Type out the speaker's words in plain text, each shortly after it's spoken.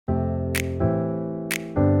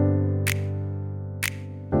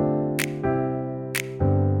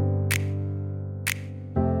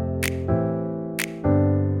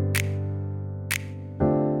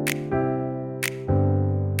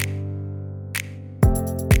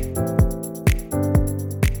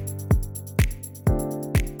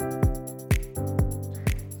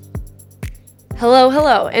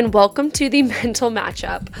Hello, and welcome to the Mental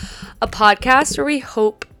Matchup, a podcast where we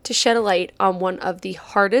hope to shed a light on one of the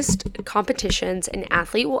hardest competitions an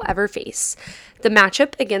athlete will ever face, the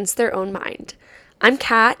matchup against their own mind. I'm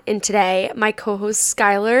Kat, and today my co-host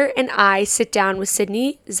Schuyler and I sit down with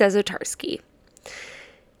Sydney Zeszotarski.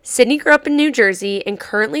 Sydney grew up in New Jersey and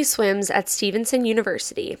currently swims at Stevenson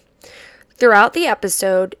University. Throughout the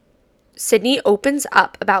episode, Sydney opens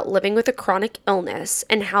up about living with a chronic illness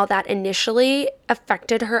and how that initially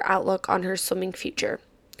affected her outlook on her swimming future.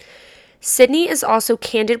 Sydney is also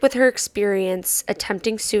candid with her experience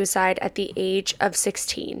attempting suicide at the age of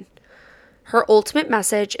 16. Her ultimate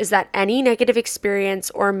message is that any negative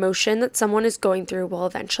experience or emotion that someone is going through will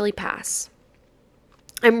eventually pass.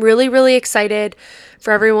 I'm really excited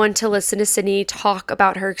for everyone to listen to Sydney talk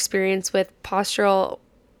about her experience with postural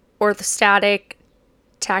orthostatic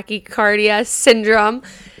tachycardia syndrome,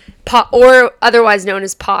 or otherwise known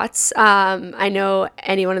as POTS. I know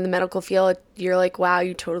anyone in the medical field, you're like, wow,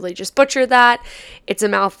 you totally just butchered that. It's a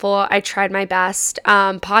mouthful. I tried my best.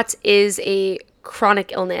 POTS is a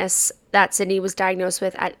chronic illness that Sydney was diagnosed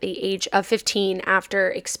with at the age of 15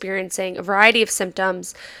 after experiencing a variety of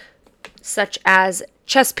symptoms such as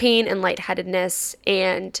chest pain and lightheadedness.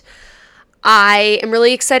 And I am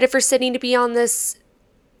really excited for Sydney to be on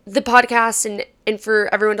the podcast and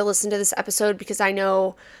for everyone to listen to this episode, because I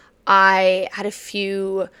know I had a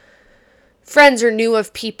few friends or knew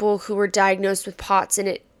of people who were diagnosed with POTS,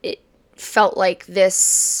 and it felt like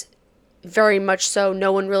this very much so.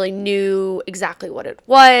 No one really knew exactly what it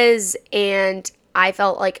was, and I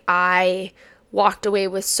felt like I walked away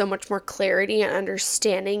with so much more clarity and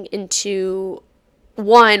understanding into,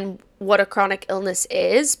 one, what a chronic illness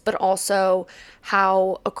is, but also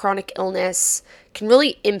how a chronic illness can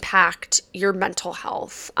really impact your mental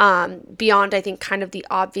health, beyond, I think, kind of the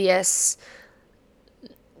obvious,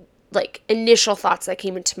 like, initial thoughts that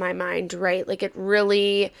came into my mind, right? Like, it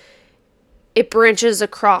branches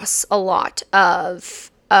across a lot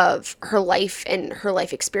of her life and her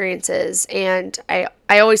life experiences, and I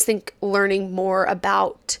always think learning more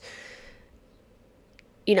about,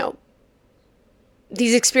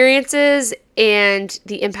 these experiences and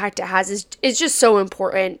the impact it has is just so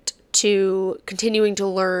important to continuing to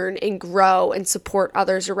learn and grow and support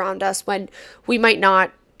others around us when we might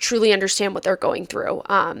not truly understand what they're going through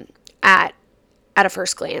at a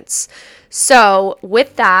first glance. So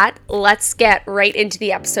with that, let's get right into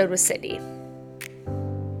the episode with Sydney.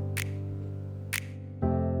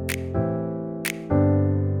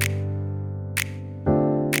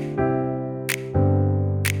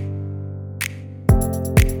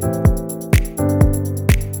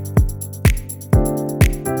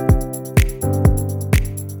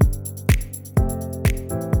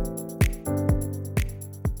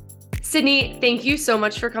 Sydney, thank you so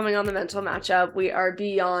much for coming on the Mental Matchup. We are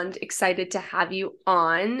beyond excited to have you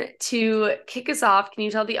on. To kick us off, can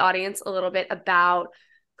you tell the audience a little bit about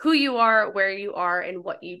who you are, where you are, and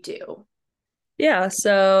what you do? Yeah,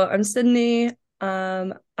 so I'm Sydney.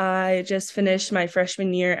 I just finished my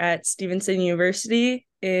freshman year at Stevenson University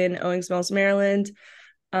in Owings Mills, Maryland.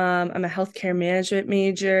 I'm a healthcare management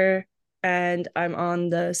major, and I'm on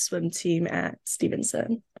the swim team at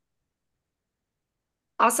Stevenson.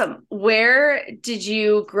 Awesome. Where did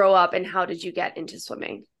you grow up and how did you get into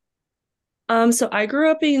swimming? So I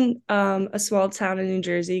grew up in a small town in New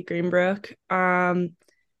Jersey, Greenbrook.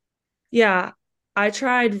 Yeah, I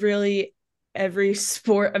tried really every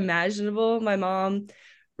sport imaginable. My mom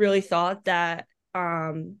really thought that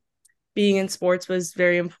being in sports was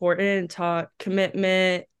very important and taught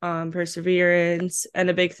commitment, perseverance. And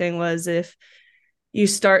a big thing was, if you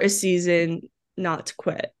start a season, not to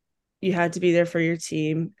quit. You had to be there for your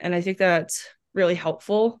team. And I think that's really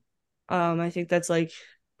helpful. I think that's like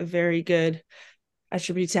a very good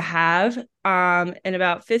attribute to have. In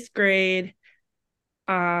about fifth grade,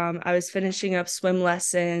 I was finishing up swim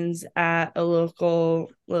lessons at a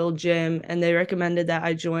local little gym, and they recommended that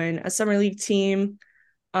I join a summer league team.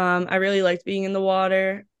 I really liked being in the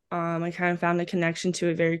water. I kind of found a connection to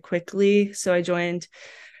it very quickly. So I joined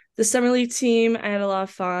the summer league team. I had a lot of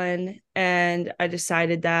fun, and I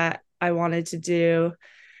decided that I wanted to do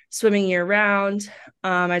swimming year round.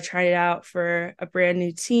 I tried it out for a brand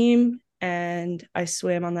new team, and I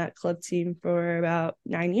swam on that club team for about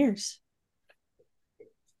 9 years.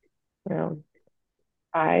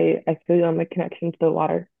 I feel you on the connection to the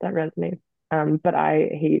water. That resonates. But I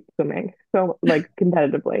hate swimming. So like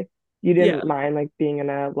competitively. You Yeah. didn't mind like being in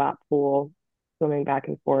a lap pool, swimming back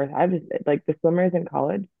and forth. I just like the swimmers in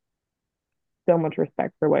college. so much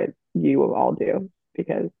respect for what you all do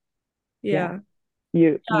because yeah,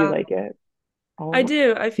 Yeah. you like it I all.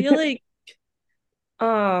 do. I feel like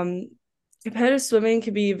um competitive swimming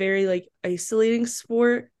can be a very like isolating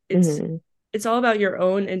sport. Hmm. It's all about your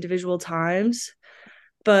own individual times,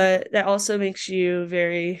 but that also makes you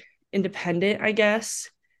very independent, I guess.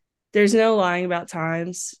 There's no lying about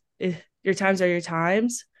times. Your times are your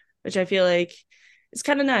times, which I feel like is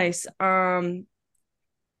kind of nice.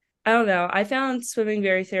 I don't know. I found swimming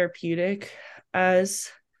very therapeutic as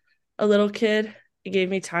a little kid. It gave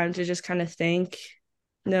me time to just kind of think.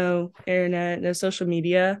 No internet, no social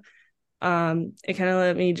media. It kind of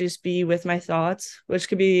let me just be with my thoughts, which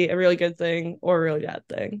could be a really good thing or a really bad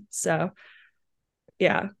thing. So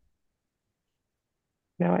yeah.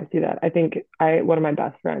 No, I see that. I think I one of my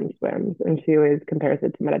best friends swims, and she always compares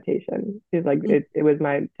it to meditation. She's like, it was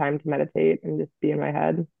my time to meditate and just be in my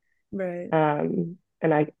head. Right.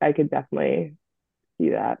 And I could definitely see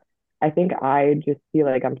that. I think I just feel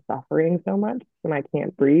like I'm suffering so much when I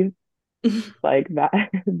can't breathe. Like that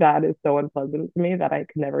that is so unpleasant to me that I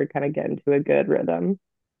could never kind of get into a good rhythm.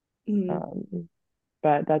 Mhm. Um,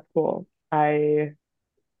 but that's cool. I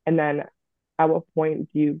and then at what point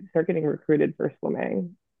do you start getting recruited for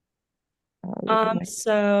swimming? Like,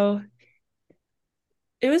 So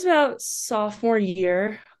it was about sophomore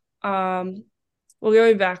year. Um, well,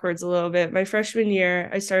 going backwards a little bit, my freshman year,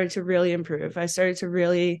 I started to really improve. I started to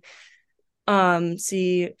really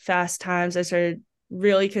see fast times. I started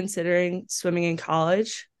really considering swimming in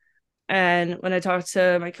college. And when I talked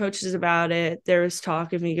to my coaches about it, there was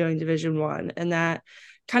talk of me going Division 1, and that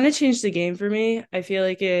kind of changed the game for me. I feel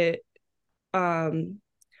like it um,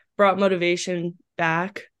 brought motivation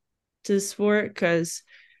back to the sport because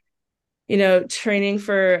training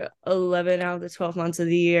for 11 out of the 12 months of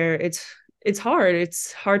the year, it's hard.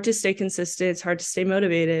 It's hard to stay consistent. It's hard to stay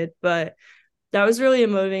motivated, but that was really a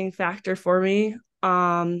motivating factor for me.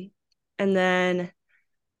 And then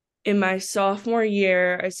in my sophomore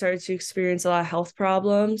year, I started to experience a lot of health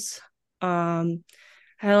problems. I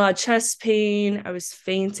had a lot of chest pain. I was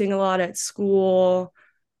fainting a lot at school.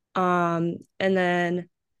 And then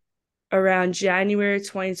around January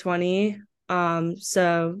 2020,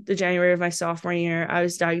 so the January of my sophomore year, I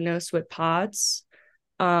was diagnosed with POTS,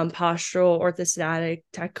 postural orthostatic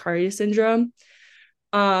tachycardia syndrome.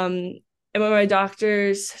 Um, and when my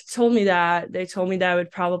doctors told me that, they told me that I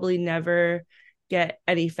would probably never get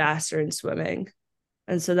any faster in swimming.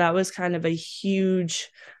 And so that was kind of a huge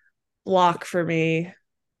block for me.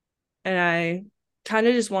 And I kind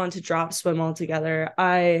of just wanted to drop swim altogether.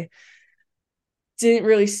 I didn't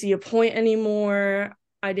really see a point anymore.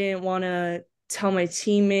 I didn't want to tell my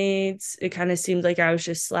teammates. It kind of seemed like I was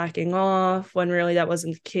just slacking off when really that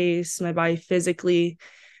wasn't the case. My body physically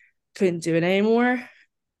couldn't do it anymore.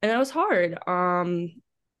 And that was hard.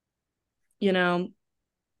 You know,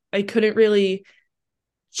 I couldn't really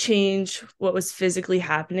change what was physically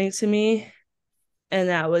happening to me, and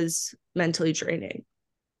that was mentally draining.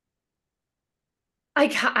 I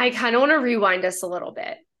kind of want to rewind us a little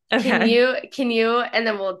bit. Okay. Can you, and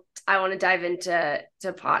then I want to dive into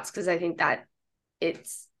POTS because I think that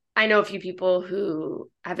I know a few people who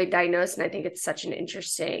have been diagnosed, and I think it's such an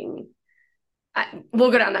interesting,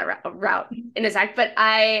 we'll go down that route in a sec, but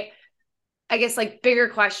I guess like bigger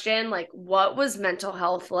question, like what was mental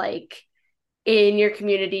health like in your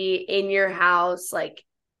community, in your house, like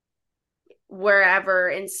wherever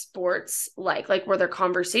in sports, like were there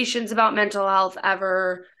conversations about mental health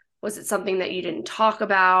ever? Was it something that you didn't talk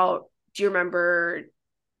about? Do you remember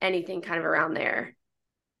anything kind of around there?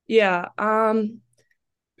 Yeah.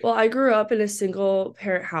 Well, I grew up in a single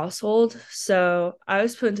parent household, so I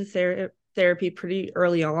was put into therapy pretty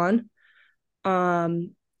early on.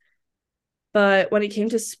 Um, but when it came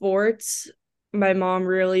to sports, my mom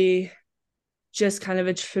really just kind of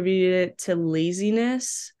attributed it to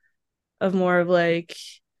laziness, of more of like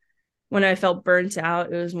when I felt burnt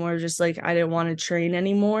out, it was more just like I didn't want to train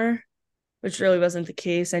anymore, which really wasn't the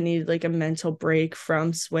case. I needed like a mental break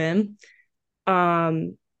from swim.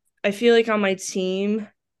 Um, I feel like on my team,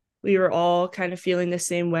 we were all kind of feeling the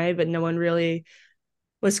same way, but no one really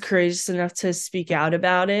was courageous enough to speak out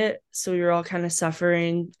about it. So we were all kind of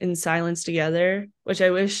suffering in silence together, which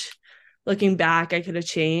I wish looking back I could have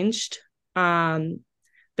changed. Um,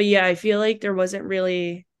 but yeah, I feel like there wasn't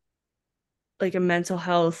really like a mental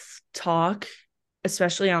health talk,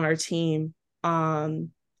 especially on our team,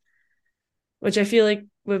 which I feel like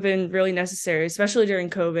would have been really necessary, especially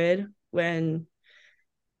during COVID when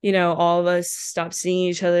all of us stopped seeing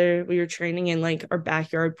each other. We were training in like our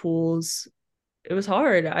backyard pools. It was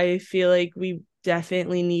hard. I feel like we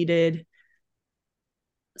definitely needed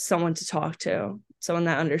someone to talk to, someone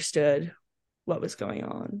that understood what was going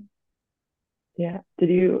on. Yeah. Did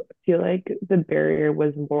you feel like the barrier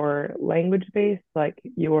was more language based, like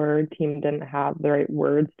your team didn't have the right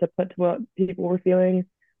words to put to what people were feeling?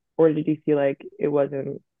 Or did you feel like it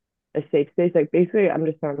wasn't a safe space? Like basically, I'm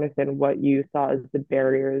just trying to understand what you saw as the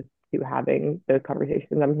barriers to having those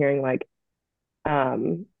conversations. I'm hearing like,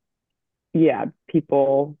 um, yeah,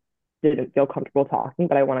 people didn't feel comfortable talking,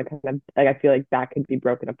 but I want to kind of like I feel like that could be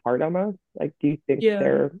broken apart almost. Like, do you think Yeah.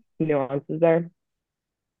 there are nuances there?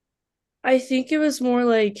 I think it was more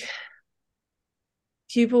like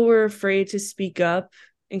people were afraid to speak up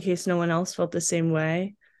in case no one else felt the same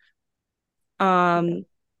way.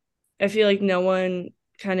 I feel like no one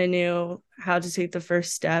kind of knew how to take the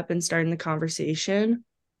first step and start in the conversation.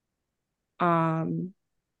 Um,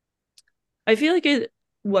 I feel like it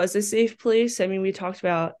was a safe place. I mean, we talked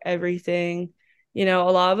about everything. You know,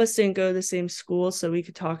 a lot of us didn't go to the same school, so we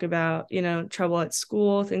could talk about, you know, trouble at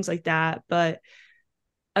school, things like that. But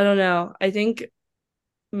I don't know. I think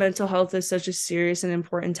mental health is such a serious and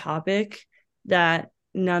important topic that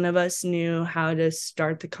none of us knew how to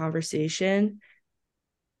start the conversation,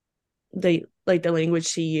 the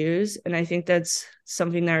language to use. And I think that's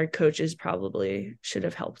something that our coaches probably should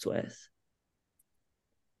have helped with.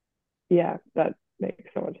 Yeah, that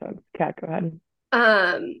makes so much sense. Kat, go ahead.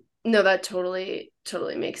 No, that totally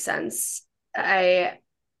makes sense. I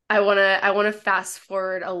want to fast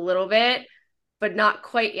forward a little bit, but not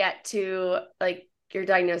quite yet to like your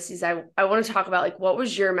diagnosis. I want to talk about like what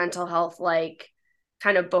was your mental health like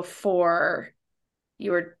kind of before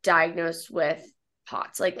you were diagnosed with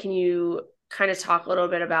POTS? Like, can you kind of talk a little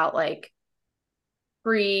bit about like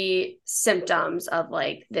pre-symptoms of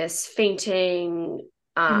like this fainting,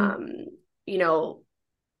 you know,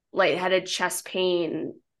 lightheaded, chest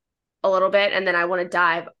pain a little bit, and then I want to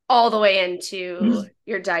dive all the way into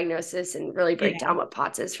your diagnosis and really break Yeah. down what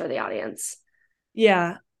POTS is for the audience.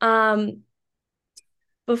 Yeah.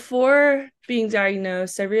 Before being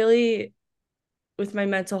diagnosed, with my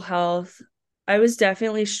mental health, I was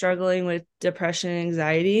definitely struggling with depression and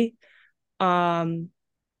anxiety. Um,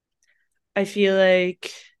 I feel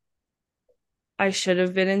like I should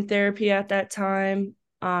have been in therapy at that time.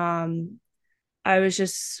 I was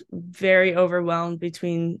just very overwhelmed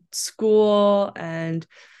between school and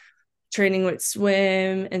training with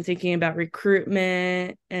swim and thinking about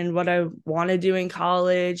recruitment and what I want to do in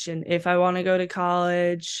college and if I want to go to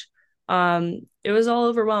college. It was all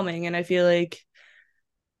overwhelming, and I feel like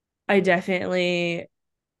I definitely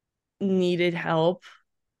needed help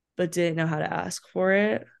but didn't know how to ask for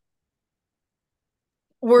it.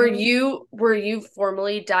 Were you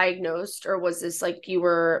formally diagnosed, or was this like you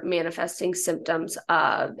were manifesting symptoms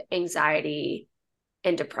of anxiety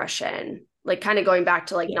and depression? Like kind of going back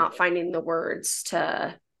to like Yeah. not finding the words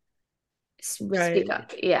to speak Right.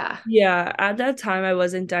 up. Yeah. Yeah, at that time I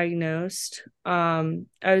wasn't diagnosed. I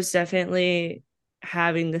was definitely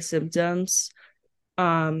having the symptoms.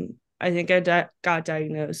 I think I got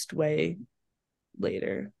diagnosed way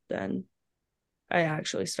later than I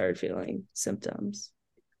actually started feeling symptoms,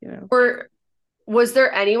 you know. Or was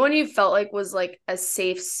there anyone you felt like was like a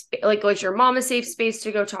safe space? Like, was your mom a safe space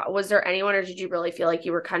to go talk? Was there anyone, or did you really feel like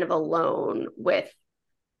you were kind of alone with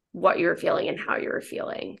what you were feeling and how you were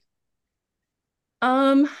feeling?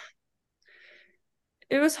 Um,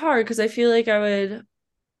 it was hard because I feel like I would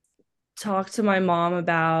talk to my mom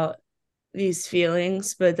about these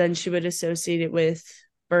feelings, but then she would associate it with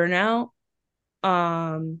burnout.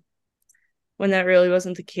 Um, when that really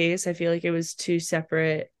wasn't the case. I feel like it was two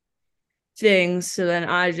separate things. So then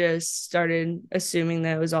I just started assuming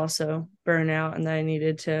that it was also burnout and that I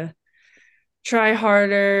needed to try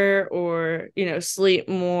harder or, you know, sleep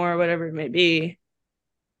more, whatever it may be.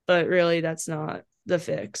 But really, that's not the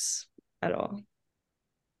fix at all.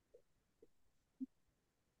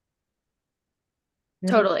 Yeah.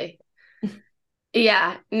 Totally.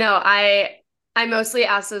 Yeah. No, I mostly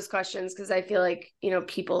ask those questions because I feel like, you know,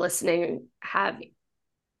 people listening have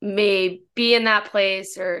may be in that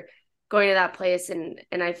place or going to that place, and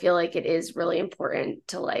I feel like it is really important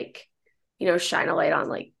to like, you know, shine a light on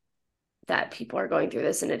like that people are going through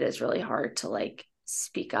this and it is really hard to like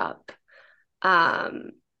speak up.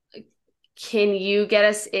 Um can you get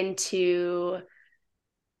us into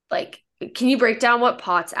like, can you break down what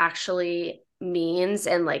POTS actually means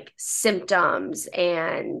and like symptoms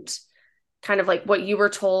and kind of like what you were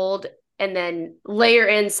told, and then layer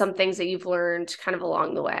in some things that you've learned kind of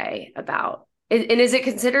along the way about, and is it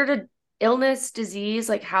considered a illness, disease?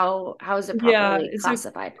 Like how is it Yeah, properly it's a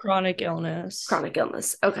classified? chronic illness. Chronic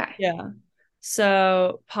illness. Okay. Yeah.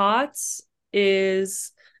 So POTS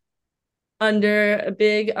is under a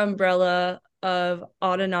big umbrella of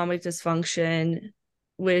autonomic dysfunction,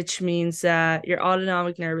 which means that your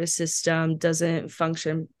autonomic nervous system doesn't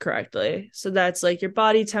function correctly. So that's like your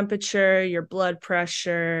body temperature, your blood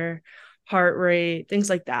pressure, heart rate, things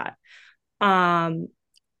like that.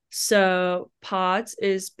 So POTS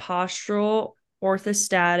is postural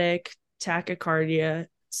orthostatic tachycardia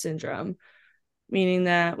syndrome, meaning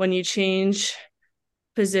that when you change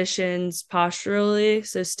positions posturally,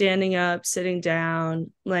 so standing up, sitting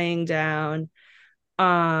down, laying down,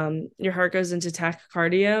 your heart goes into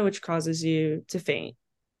tachycardia, which causes you to faint.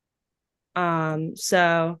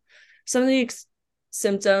 So some of the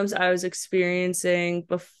symptoms I was experiencing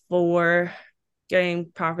before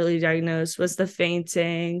getting properly diagnosed was the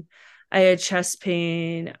fainting. I had chest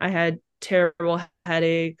pain. I had terrible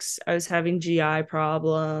headaches. I was having GI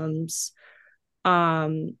problems.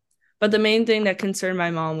 But the main thing that concerned my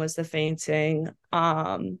mom was the fainting.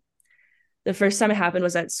 The first time it happened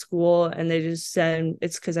was at school, and they just said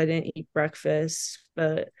it's because I didn't eat breakfast.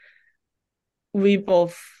 But my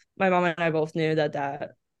mom and I both knew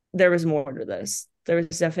that there was more to this. There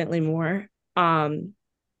was definitely more. And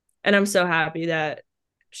I'm so happy that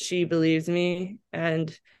she believed me,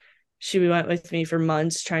 and she went with me for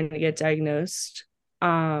months trying to get diagnosed.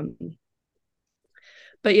 But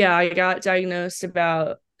yeah, I got diagnosed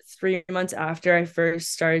about 3 months after I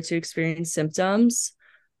first started to experience symptoms.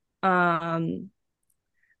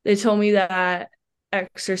 They told me that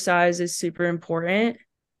exercise is super important,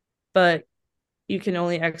 but you can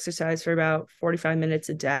only exercise for about 45 minutes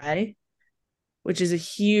a day, which is a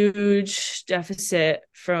huge deficit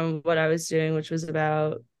from what I was doing, which was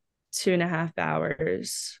about 2.5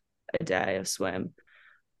 hours a day of swim.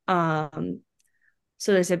 So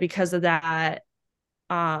they said because of that,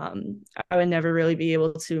 I would never really be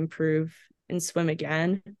able to improve and swim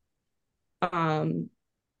again,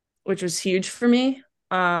 which was huge for me.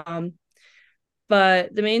 But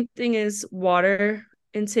the main thing is water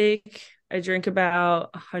intake. I drink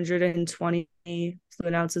about 120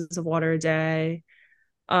 fluid ounces of water a day.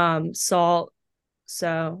 Salt.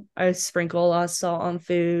 So I sprinkle a lot of salt on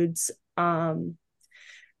foods. And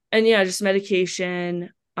yeah, just medication,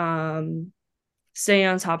 staying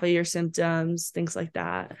on top of your symptoms, things like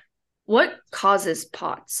that. What causes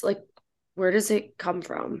POTS? Like, where does it come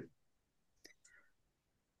from?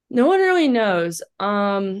 No one really knows.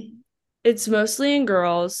 It's mostly in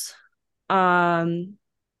girls,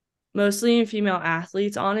 mostly in female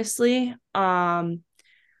athletes, honestly.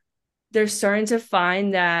 They're starting to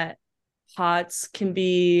find that POTS can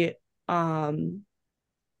be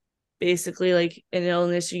basically like an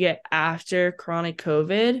illness you get after chronic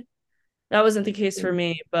COVID. That wasn't the case for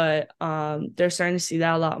me, but they're starting to see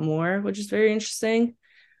that a lot more, which is very interesting.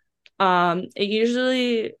 It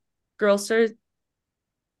usually girls start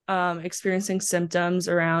experiencing symptoms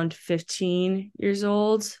around 15 years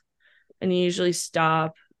old, and you usually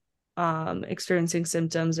stop experiencing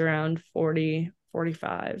symptoms around 40,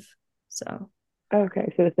 45. So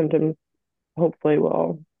Okay, so the symptoms hopefully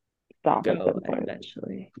will stop at some point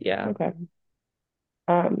eventually. Yeah. Okay.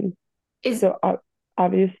 So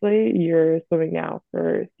obviously you're swimming now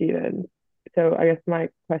for Stevens. So I guess my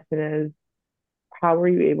question is, how were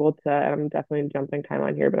you able to, and I'm definitely jumping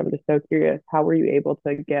timeline here, but I'm just so curious, how were you able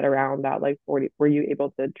to get around that like 40? Were you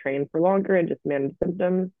able to train for longer and just manage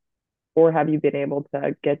symptoms? Or have you been able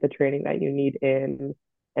to get the training that you need in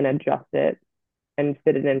and adjust it and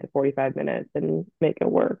fit it into 45 minutes and make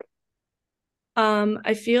it work?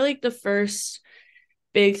 I feel like the first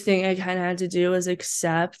big thing I kind of had to do was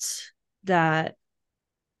accept that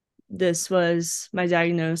this was my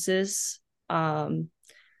diagnosis.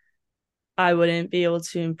 I wouldn't be able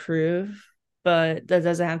to improve, but that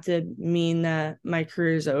doesn't have to mean that my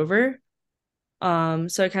career is over.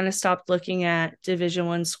 So I kind of stopped looking at Division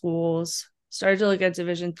I schools, started to look at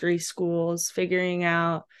Division III schools, figuring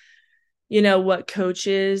out, what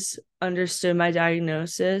coaches understood my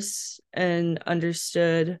diagnosis and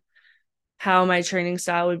understood how my training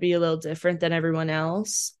style would be a little different than everyone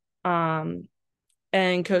else. And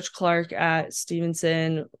Coach Clark at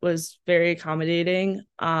Stevenson was very accommodating.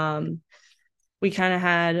 We kind of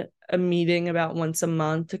had a meeting about once a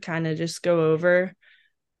month to kind of just go over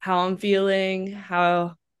how I'm feeling,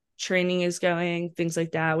 how training is going, things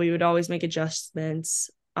like that. We would always make adjustments.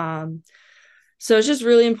 So it's just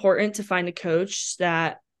really important to find a coach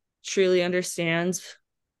that truly understands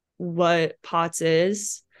what POTS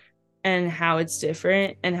is and how it's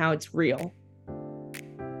different and how it's real.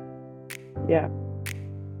 Yeah.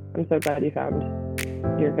 I'm so glad you found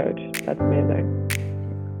your coach. That's amazing.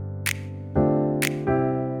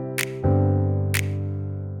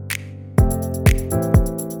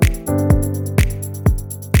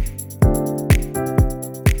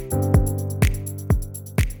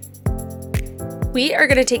 We are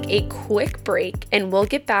going to take a quick break and we'll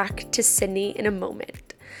get back to Sydney in a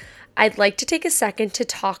moment. I'd like to take a second to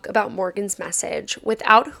talk about Morgan's Message,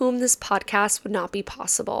 without whom this podcast would not be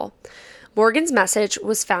possible. Morgan's Message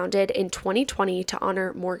was founded in 2020 to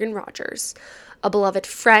honor Morgan Rogers, a beloved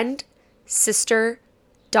friend, sister,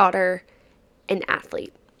 daughter, and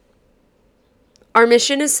athlete. Our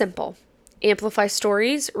mission is simple: amplify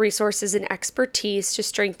stories, resources, and expertise to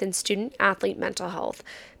strengthen student-athlete mental health,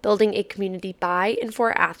 building a community by and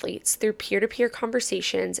for athletes through peer-to-peer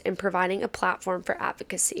conversations and providing a platform for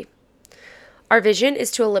advocacy. Our vision is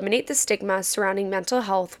to eliminate the stigma surrounding mental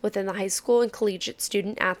health within the high school and collegiate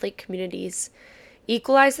student-athlete communities,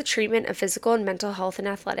 equalize the treatment of physical and mental health in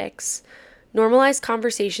athletics, normalize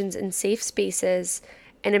conversations in safe spaces,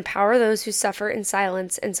 and empower those who suffer in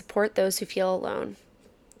silence and support those who feel alone.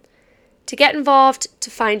 To get involved, to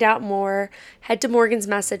find out more, head to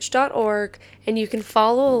morgansmessage.org, and you can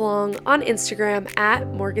follow along on Instagram at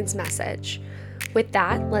morgansmessage. With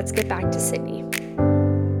that, let's get back to Sydney.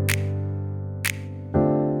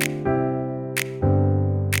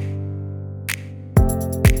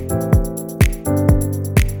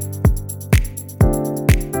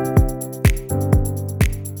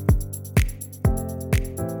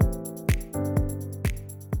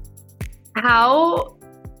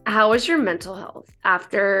 How was your mental health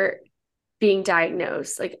after being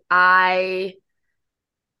diagnosed? And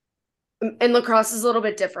lacrosse is a little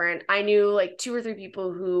bit different. I knew 2 or 3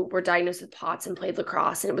 people who were diagnosed with POTS and played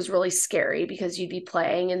lacrosse, and it was really scary because you'd be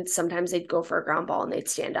playing and sometimes they'd go for a ground ball and they'd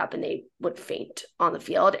stand up and they would faint on the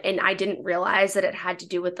field. And I didn't realize that it had to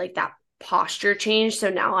do with that posture change. So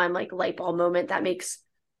now I'm light bulb moment. That makes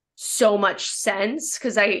so much sense,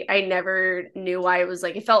 because I never knew why it was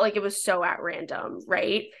it felt like it was so at random,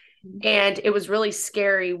 right? And it was really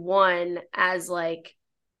scary, one, as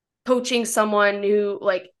coaching someone who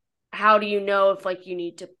how do you know if you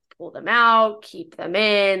need to pull them out, keep them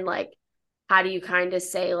in, how do you kind of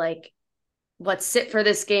say let's sit for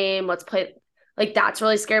this game, let's play, that's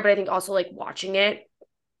really scary. But I think also watching it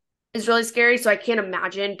is really scary. So I can't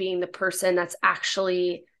imagine being the person that's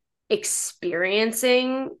actually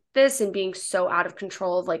experiencing this and being so out of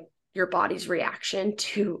control of your body's reaction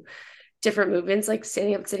to different movements,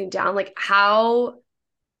 standing up, sitting down.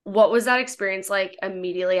 What was that experience like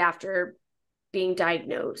immediately after being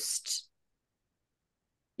diagnosed?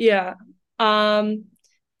 Yeah. It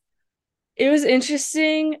was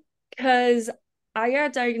interesting because I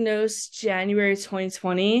got diagnosed January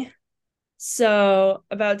 2020. So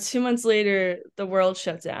about 2 months later, the world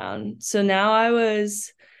shut down. So now I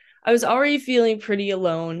was already feeling pretty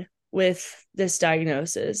alone with this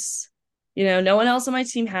diagnosis. No one else on my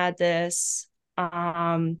team had this.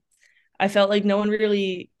 I felt like no one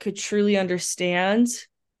really could truly understand,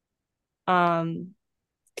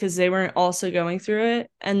 because they weren't also going through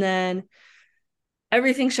it. And then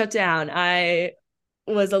everything shut down. I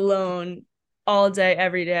was alone all day,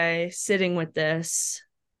 every day, sitting with this,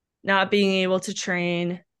 not being able to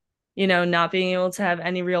train, not being able to have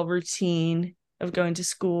any real routine of going to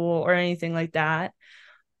school or anything like that.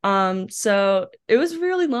 So it was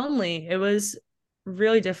really lonely. It was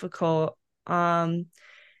really difficult. In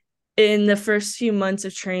the first few months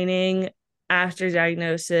of training after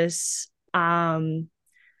diagnosis, I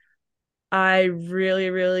really,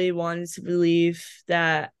 really wanted to believe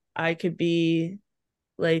that I could be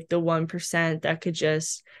the 1% that could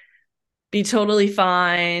just be totally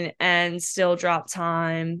fine and still drop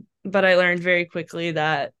time. But I learned very quickly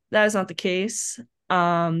that that is not the case.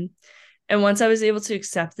 And once I was able to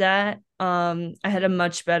accept that, I had a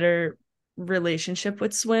much better relationship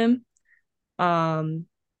with swim.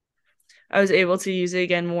 I was able to use it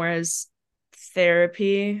again more as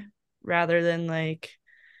therapy rather than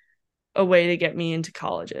a way to get me into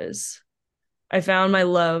colleges. I found my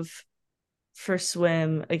love for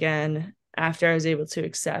swim again after I was able to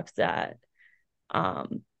accept that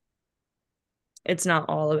it's not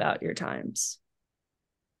all about your times.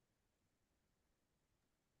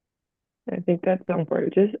 I think that's so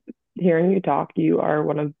important. Just hearing you talk, you are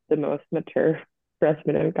one of the most mature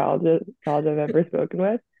freshmen in college I've ever spoken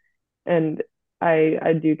with. And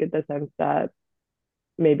I do get the sense that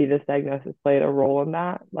maybe this diagnosis played a role in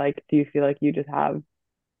that. Do you feel like you just have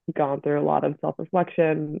gone through a lot of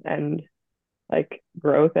self-reflection and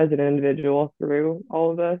growth as an individual through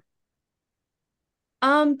all of this?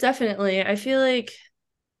 Definitely. I feel like,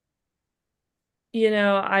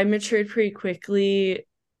 I matured pretty quickly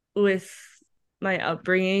with my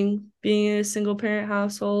upbringing, being in a single parent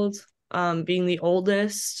household, being the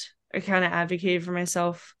oldest. I kind of advocated for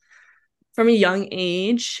myself from a young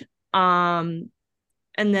age. And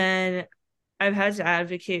then I've had to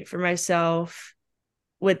advocate for myself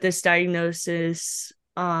with this diagnosis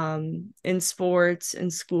in sports, in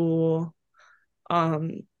school, out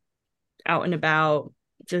and about,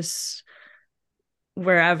 just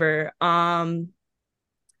wherever.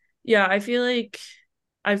 Yeah, I feel like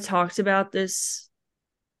I've talked about this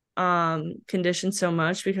condition so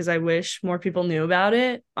much because I wish more people knew about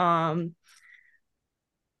it.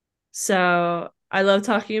 So I love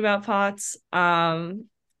talking about POTS. I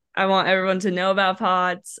want everyone to know about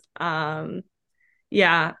POTS.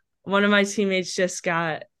 Yeah, one of my teammates just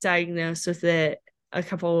got diagnosed with it a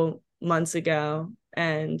couple months ago,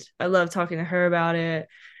 and I love talking to her about it.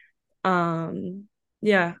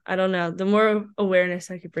 Yeah, I don't know. The more awareness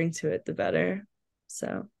I could bring to it, the better.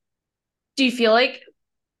 So, Do you feel like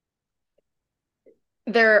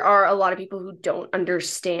there are a lot of people who don't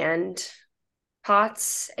understand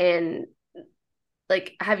POTS, and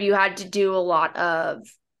like have you had to do a lot of,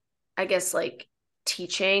 I guess, like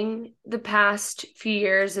teaching the past few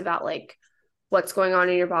years about like what's going on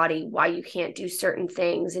in your body, why you can't do certain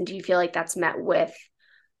things, and do you feel like that's met with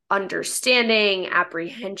understanding,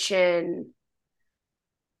 apprehension?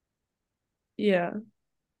 yeah.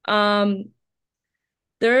 Um,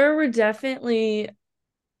 there were definitely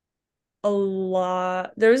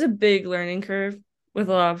there was a big learning curve with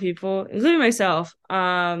a lot of people, including myself.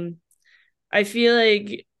 I feel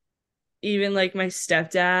like even like my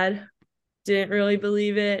stepdad didn't really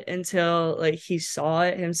believe it until like he saw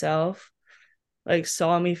it himself, like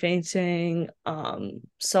saw me fainting,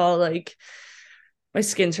 saw like my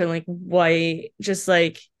skin turn like white, just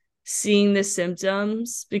like seeing the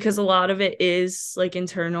symptoms, because a lot of it is like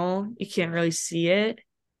internal, you can't really see it.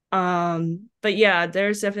 But yeah,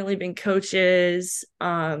 there's definitely been coaches,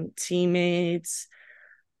 teammates.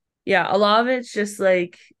 Yeah, a lot of it's just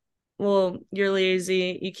like, well, you're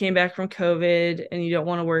lazy, you came back from COVID and you don't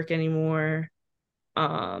want to work anymore.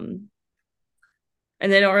 Um,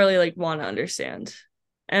 and they don't really like want to understand.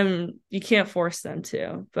 And you can't force them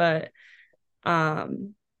to, but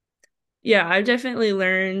um yeah, I've definitely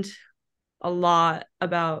learned a lot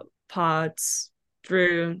about POTS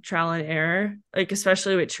through trial and error, like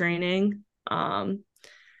especially with training.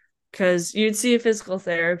 Because you'd see a physical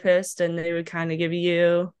therapist and they would kind of give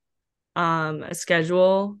you a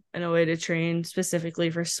schedule and a way to train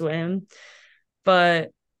specifically for swim.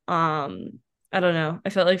 But I don't know.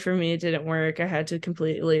 I felt like for me it didn't work. I had to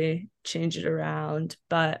completely change it around.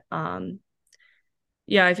 But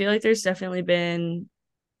yeah, I feel like there's definitely been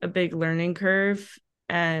a big learning curve,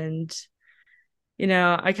 and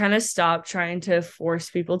I kind of stopped trying to force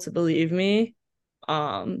people to believe me.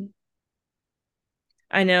 Um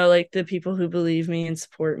I know like the people who believe me and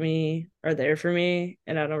support me are there for me,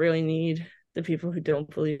 and I don't really need the people who don't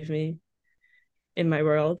believe me in my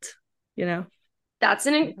world, you know? That's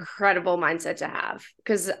an incredible mindset to have,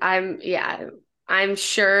 because I'm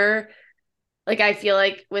sure, like I feel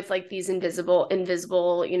like with like these invisible,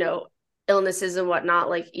 illnesses and whatnot,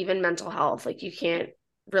 like even mental health, like you can't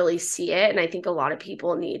really see it. And I think a lot of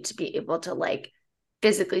people need to be able to like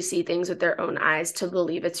physically see things with their own eyes to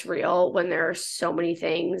believe it's real, when there are so many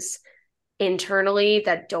things internally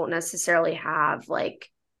that don't necessarily have like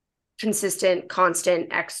consistent,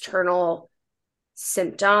 constant external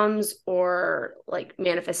symptoms or like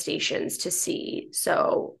manifestations to see.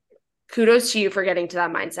 So kudos to you for getting to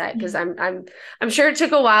that mindset, because I'm sure it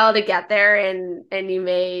took a while to get there, and you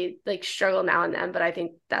may like struggle now and then, but I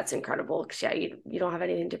think that's incredible, because yeah, you don't have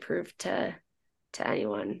anything to prove to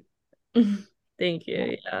anyone. Thank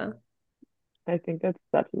you. Yeah. I think that's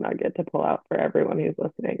such a nugget to pull out for everyone who's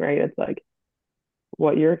listening, right? It's like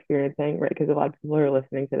what you're experiencing, right? Because a lot of people who are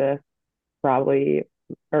listening to this probably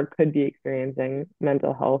or could be experiencing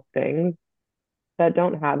mental health things that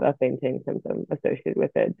don't have a fainting symptom associated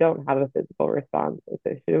with it, don't have a physical response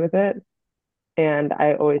associated with it. And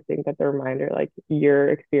I always think that the reminder, like your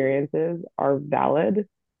experiences are valid,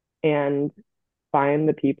 and find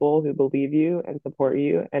the people who believe you and support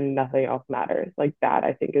you, and nothing else matters. Like that,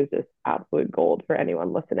 I think is just absolute gold for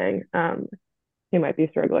anyone listening who might be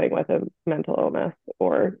struggling with a mental illness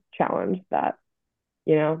or challenge that,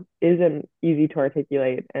 isn't easy to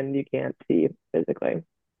articulate and you can't see physically.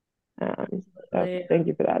 So thank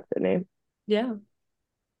you for that, Sydney. Yeah.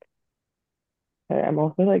 I'm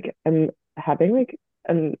also like, I'm having like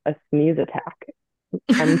a sneeze attack.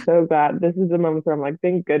 I'm so glad this is the moment where I'm like,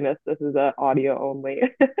 thank goodness this is an audio only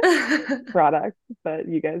product, but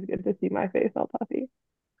you guys get to see my face all puffy.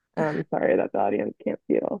 Sorry that the audience can't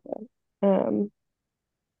see it also.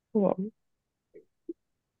 Cool.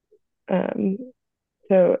 Um,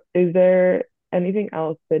 so is there anything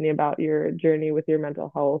else, Sydney, about your journey with your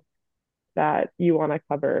mental health that you want to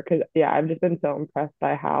cover? Because yeah, I've just been so impressed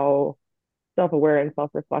by how self-aware and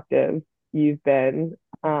self-reflective you've been.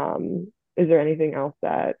 Is there anything else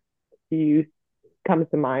that you comes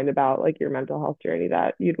to mind about like your mental health journey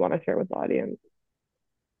that you'd want to share with the audience?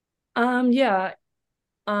 Yeah.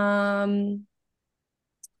 Um,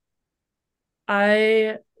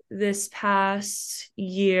 I this past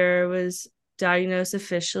year was diagnosed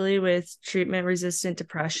officially with treatment-resistant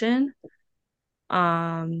depression.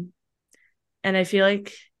 Um, and I feel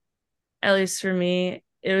like, at least for me,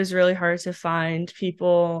 it was really hard to find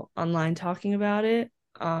people online talking about it.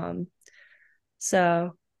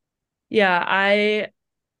 So yeah, I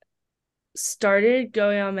started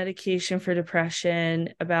going on medication for depression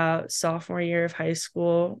about sophomore year of high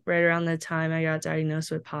school, right around the time I got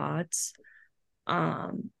diagnosed with POTS.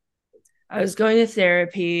 Um, I was going to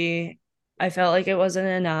therapy. I felt like it wasn't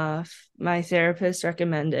enough. My therapist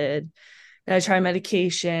recommended that I try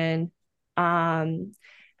medication. And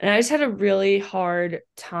I just had a really hard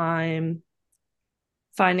time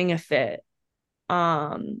finding a fit.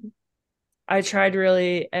 Um, I tried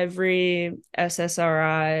really every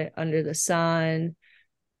SSRI under the sun.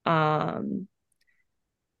 Um,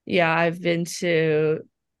 yeah, I've been to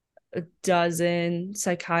a dozen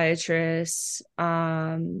psychiatrists.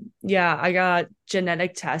 Yeah, I got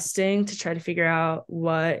genetic testing to try to figure out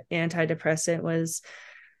what antidepressant was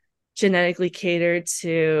genetically catered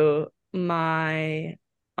to my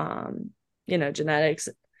genetics.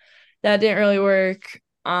 That didn't really work.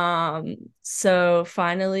 So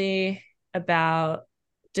finally about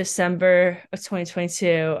December of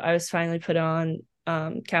 2022, I was finally put on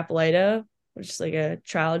Capilito, which is like a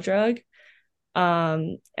trial drug.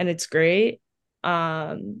 And it's great.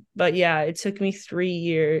 But yeah, it took me 3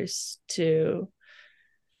 years to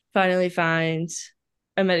finally find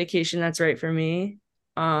a medication that's right for me.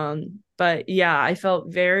 But yeah, I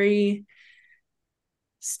felt very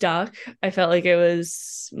stuck. I felt like it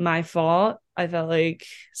was my fault. I felt like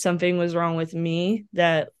something was wrong with me,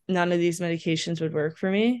 that none of these medications would work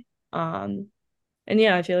for me. And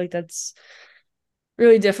yeah, I feel like that's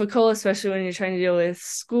really difficult, especially when you're trying to deal with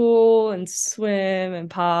school and swim and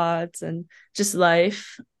pots and just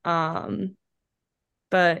life.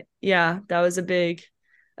 But yeah, that was a big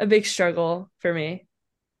struggle for me.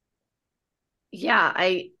 Yeah,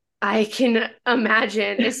 I can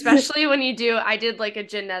imagine, especially when you do. I did like a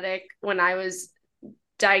genetic when I was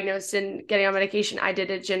diagnosed and getting on medication. I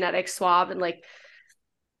did a genetic swab, and like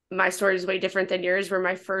my story is way different than yours, where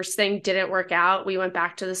my first thing didn't work out. We went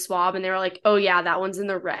back to the swab and they were like, oh yeah, that one's in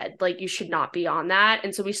the red, like you should not be on that.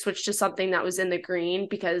 And so we switched to something that was in the green,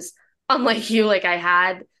 because unlike you, like I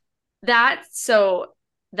had that. So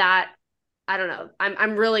that, I don't know,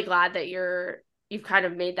 I'm really glad that you've kind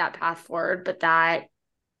of made that path forward, but that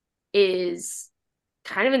is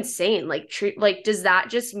kind of insane. Like treat, like does that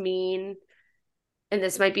just mean, and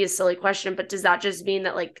this might be a silly question, but does that just mean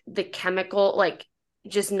that like the chemical, like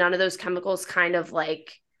just none of those chemicals kind of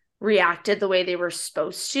like reacted the way they were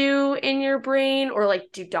supposed to in your brain? Or like,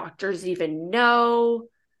 do doctors even know?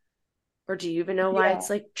 Or do you even know why Yeah. it's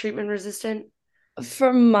like treatment resistant?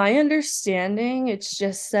 From my understanding, it's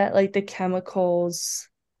just that like the chemicals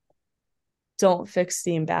don't fix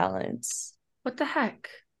the imbalance. What the heck?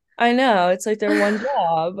 I know, it's like their one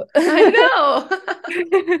job.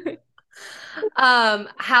 I know.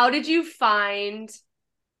 How did you find,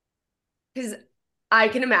 because I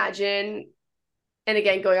can imagine, and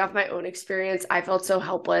again, going off my own experience, I felt so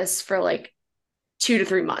helpless for like 2 to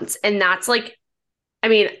 3 months. And that's like, I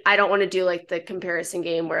mean, I don't want to do like the comparison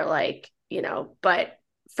game where like, but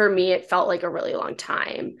for me, it felt like a really long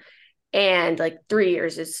time. And like 3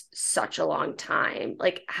 years is such a long time.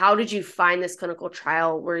 Like, how did you find this clinical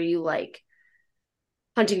trial? Were you like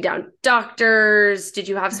hunting down doctors? Did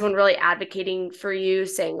you have someone really advocating for you,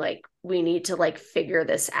 saying like, we need to like figure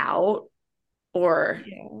this out? Or,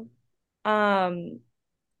 Yeah. Um,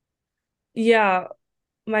 yeah,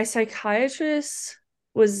 my psychiatrist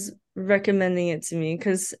was recommending it to me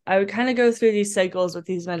because I would kind of go through these cycles with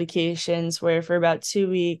these medications where for about 2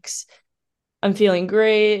 weeks I'm feeling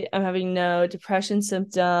great, I'm having no depression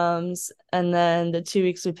symptoms, and then the 2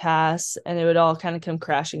 weeks would pass and it would all kind of come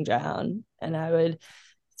crashing down and I would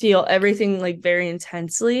feel everything like very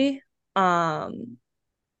intensely.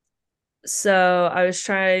 So I was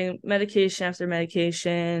trying medication after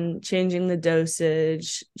medication, changing the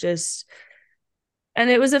dosage, just,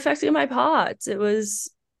 and it was affecting my POTS. It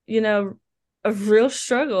was, you know, a real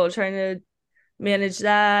struggle trying to manage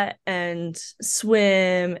that and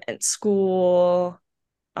swim and school.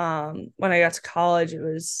 When I got to college, it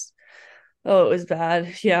was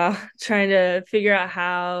bad. Yeah, trying to figure out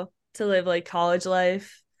how to live like college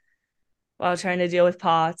life while trying to deal with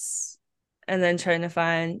POTS. and then trying to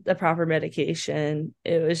find the proper medication.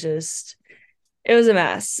 It was a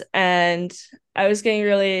mess, and I was getting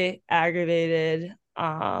really aggravated.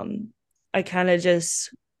 I kind of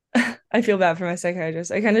just I feel bad for my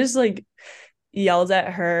psychiatrist. I kind of just like yelled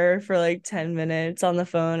at her for like 10 minutes on the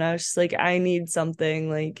phone. I was just like, I need something,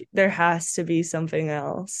 like there has to be something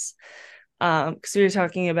else. Because we were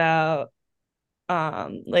talking about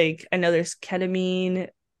like I know there's ketamine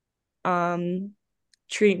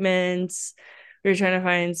treatments. We were trying to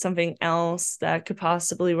find something else that could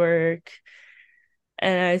possibly work.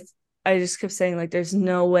 And I just kept saying like there's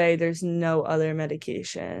no way, there's no other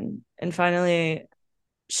medication. And finally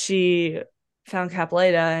she found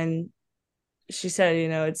Caplyta, and she said,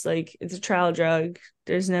 it's like it's a trial drug.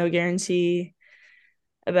 There's no guarantee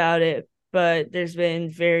about it, but there's been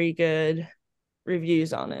very good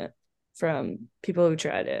reviews on it from people who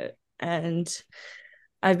tried it. And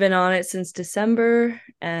I've been on it since December,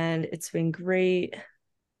 and it's been great.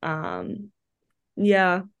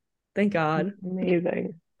 Yeah, thank God.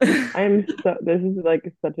 Amazing. This is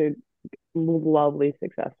like such a lovely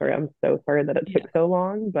success story. I'm so sorry that it took so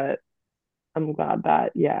long, but I'm glad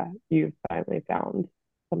that, you finally found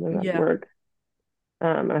something that works.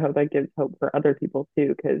 I hope that gives hope for other people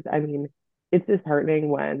too, because I mean, it's disheartening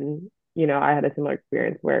when, I had a similar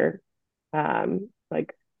experience where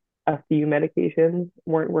like a few medications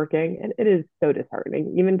weren't working, and it is so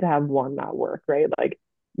disheartening even to have one not work, right? Like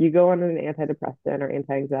you go on an antidepressant or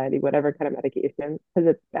anti-anxiety, whatever kind of medication, because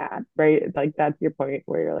it's bad, right? It's like that's your point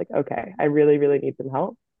where you're like, okay, I really, really need some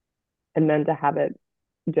help. And then to have it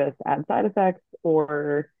just add side effects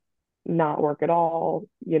or not work at all,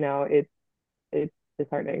 it's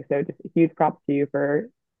disheartening. So just huge props to you for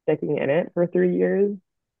sticking in it for 3 years.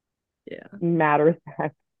 Yeah. Mad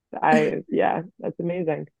respect. That's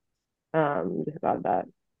amazing. Just glad that,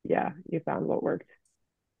 you found what worked.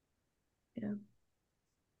 Yeah.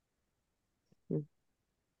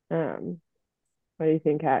 What do you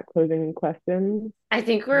think, Kat? Closing questions? I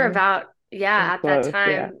think we're about, at that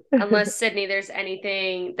time. Unless, Sydney, there's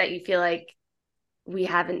anything that you feel like we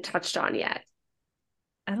haven't touched on yet.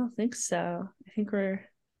 I don't think so. I think we're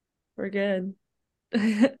good.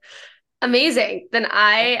 Amazing. Then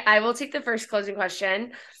I will take the first closing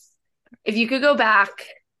question. If you could go back,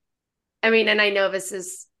 I mean, and I know this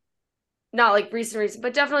is not like recent,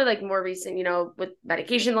 but definitely like more recent, with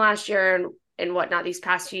medication last year and whatnot, these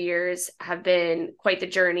past few years have been quite the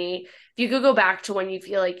journey. If you could go back to when you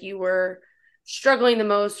feel like you were struggling the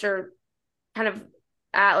most or kind of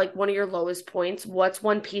at like one of your lowest points, what's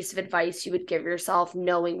one piece of advice you would give yourself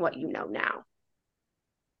knowing what you know now?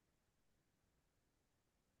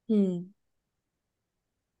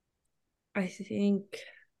 I think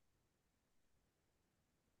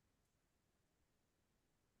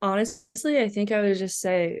honestly, I think I would just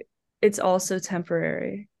say it's also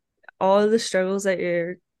temporary. All of the struggles that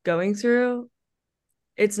you're going through,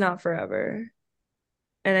 it's not forever.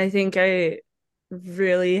 And I think I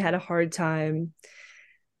really had a hard time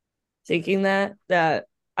thinking that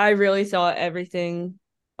I really thought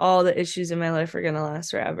all the issues in my life were going to last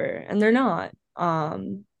forever, and they're not.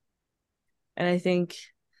 And I think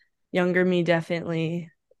younger me definitely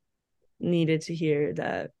needed to hear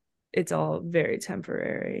that it's all very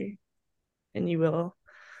temporary and you will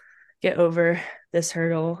get over this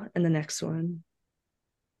hurdle and the next one.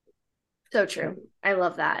 So true. I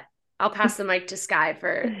love that. I'll pass the mic to Sky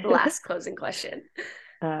for the last closing question.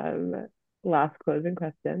 Last closing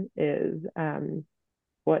question is,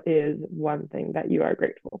 what is one thing that you are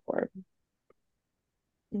grateful for?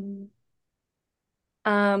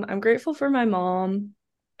 I'm grateful for my mom.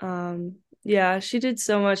 She did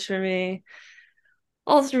so much for me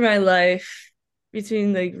all through my life,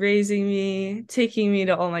 between like raising me, taking me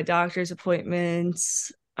to all my doctor's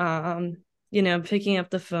appointments, picking up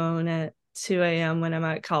the phone at 2 a.m. when I'm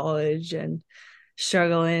at college and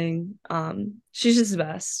struggling. She's just the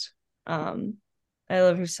best. I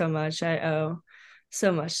love her so much. I owe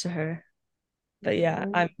so much to her. But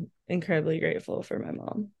I'm incredibly grateful for my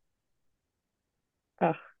mom.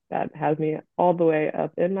 Oh, that has me all the way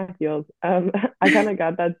up in my feels. I kind of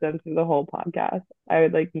got that sense of the whole podcast. I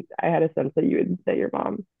had a sense that you would say your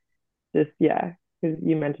mom. Just, because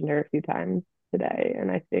you mentioned her a few times today.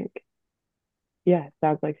 And I think, it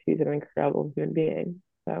sounds like she's an incredible human being.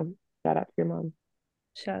 So shout out to your mom.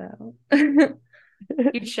 Shout out.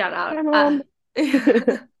 Huge shout out. Hi, Mom.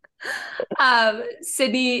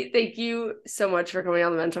 Sydney, thank you so much for coming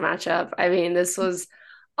on the Mental Matchup. I mean, this was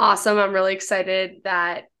awesome. I'm really excited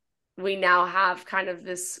that we now have kind of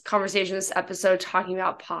this conversation, this episode talking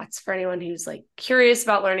about POTS for anyone who's like curious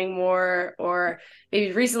about learning more or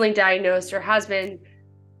maybe recently diagnosed or has been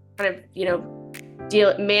kind of,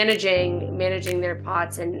 managing their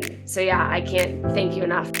POTS. And so, yeah, I can't thank you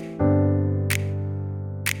enough.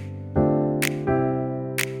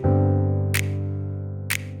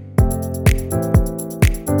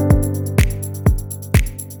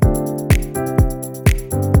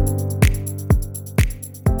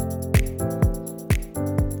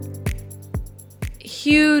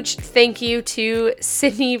 Huge thank you to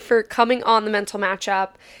Sydney for coming on the Mental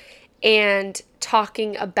Matchup and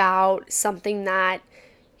talking about something that,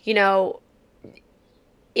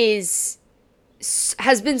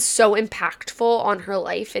 has been so impactful on her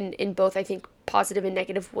life in both, I think, positive and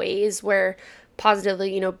negative ways, where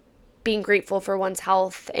positively, being grateful for one's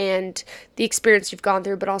health and the experience you've gone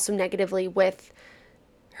through, but also negatively with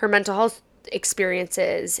her mental health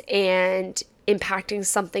experiences and impacting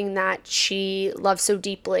something that she loves so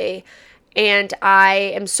deeply. And I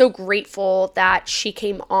am so grateful that she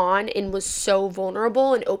came on and was so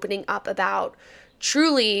vulnerable and opening up about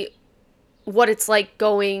truly what it's like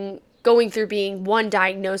going through being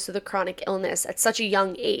diagnosed with a chronic illness at such a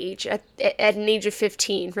young age, at an age of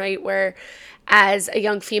 15, right? Where as a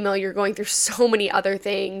young female, you're going through so many other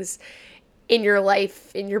things in your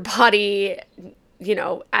life, in your body,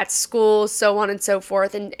 at school, so on and so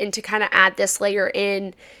forth. And to kind of add this layer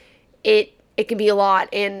in, it can be a lot.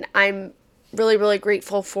 And I'm really, really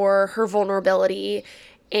grateful for her vulnerability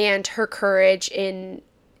and her courage in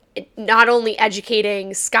not only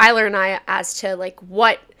educating Schuyler and I as to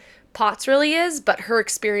what POTS really is, but her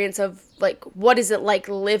experience of what is it like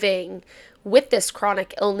living with this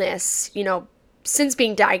chronic illness, since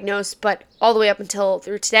being diagnosed, but all the way up until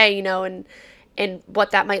through today, and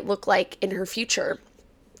what that might look like in her future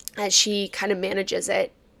as she kind of manages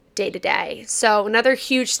it day to day. So another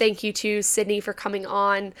huge thank you to Sydney for coming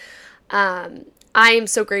on. I am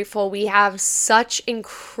so grateful. We have such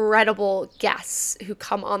incredible guests who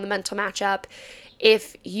come on the Mental Matchup.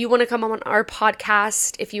 If you want to come on our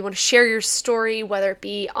podcast, if you want to share your story, whether it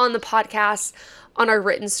be on the podcast, on our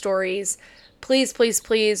written stories, please, please,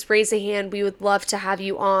 please raise a hand. We would love to have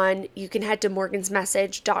you on. You can head to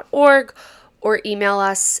morgansmessage.org or email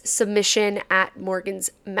us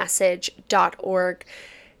submission@morgansmessage.org.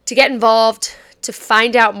 To get involved, to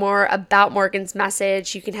find out more about Morgan's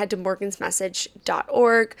Message, you can head to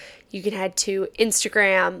morgansmessage.org. You can head to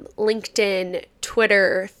Instagram, LinkedIn,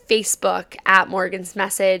 Twitter, Facebook @Morgan's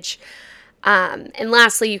Message. And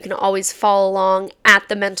lastly, you can always follow along at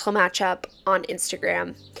The Mental Matchup on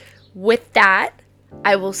Instagram. With that,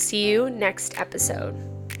 I will see you next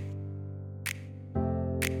episode.